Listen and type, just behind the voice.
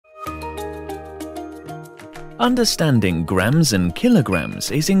Understanding grams and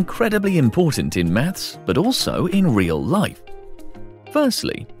kilograms is incredibly important in maths, but also in real life.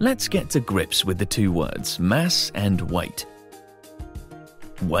 Firstly, let's get to grips with the two words mass and weight.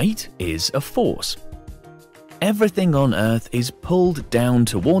 Weight is a force. Everything on Earth is pulled down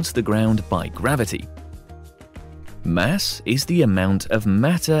towards the ground by gravity. Mass is the amount of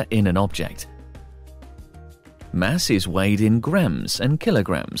matter in an object. Mass is weighed in grams and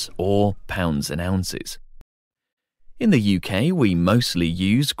kilograms, or pounds and ounces. In the UK, we mostly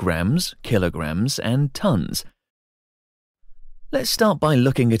use grams, kilograms, and tons. Let's start by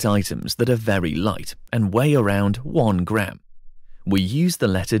looking at items that are very light and weigh around 1 gram. We use the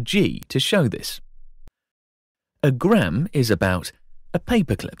letter G to show this. A gram is about a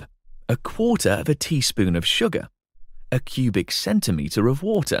paperclip, a quarter of a teaspoon of sugar, a cubic centimetre of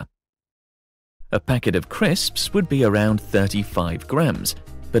water. A packet of crisps would be around 35 grams,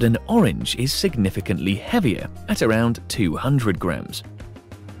 but an orange is significantly heavier at around 200 grams.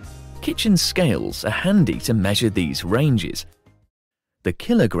 Kitchen scales are handy to measure these ranges. The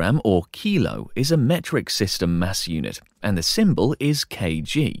kilogram or kilo is a metric system mass unit, and the symbol is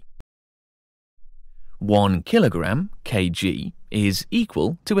kg. 1 kilogram, kg, is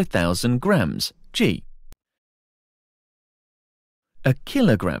equal to 1,000 grams, g. A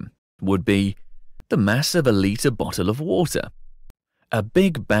kilogram would be the mass of a litre bottle of water, a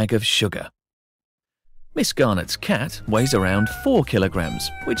big bag of sugar. Miss Garnett's cat weighs around 4 kilograms,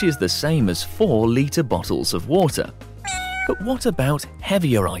 which is the same as 4 litre bottles of water. But what about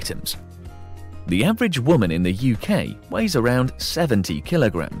heavier items? The average woman in the UK weighs around 70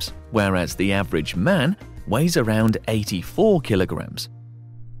 kilograms, whereas the average man weighs around 84 kilograms.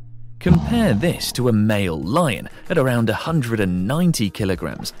 Compare this to a male lion at around 190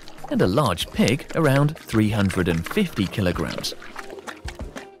 kilograms and a large pig around 350 kilograms.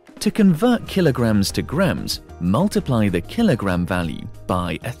 To convert kilograms to grams, multiply the kilogram value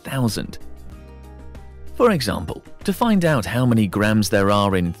by 1,000. For example, to find out how many grams there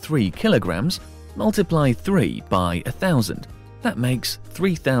are in 3 kilograms, multiply 3 by 1,000. That makes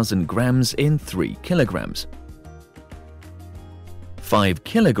 3,000 grams in 3 kilograms. 5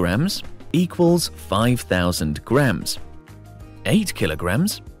 kilograms equals 5,000 grams. 8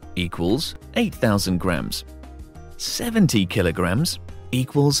 kilograms equals 8,000 grams. 70 kilograms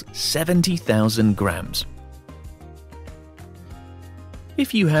equals 70,000 grams.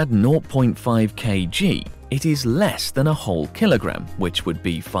 If you had 0.5 kg, it is less than a whole kilogram, which would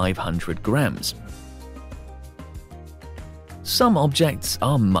be 500 grams. Some objects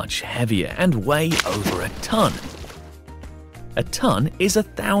are much heavier and weigh over a ton. A ton is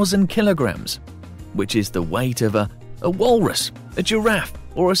 1,000 kilograms, which is the weight of a walrus, a giraffe,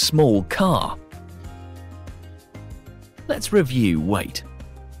 or a small car. Let's review weight.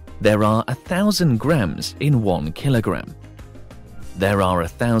 There are 1,000 grams in 1 kilogram. There are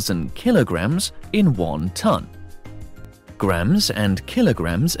 1,000 kilograms in 1 ton. Grams and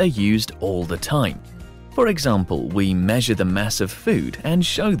kilograms are used all the time. For example, we measure the mass of food and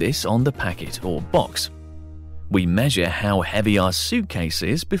show this on the packet or box. We measure how heavy our suitcase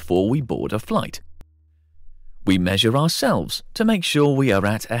is before we board a flight. We measure ourselves to make sure we are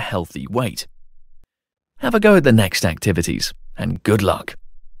at a healthy weight. Have a go at the next activities, and good luck!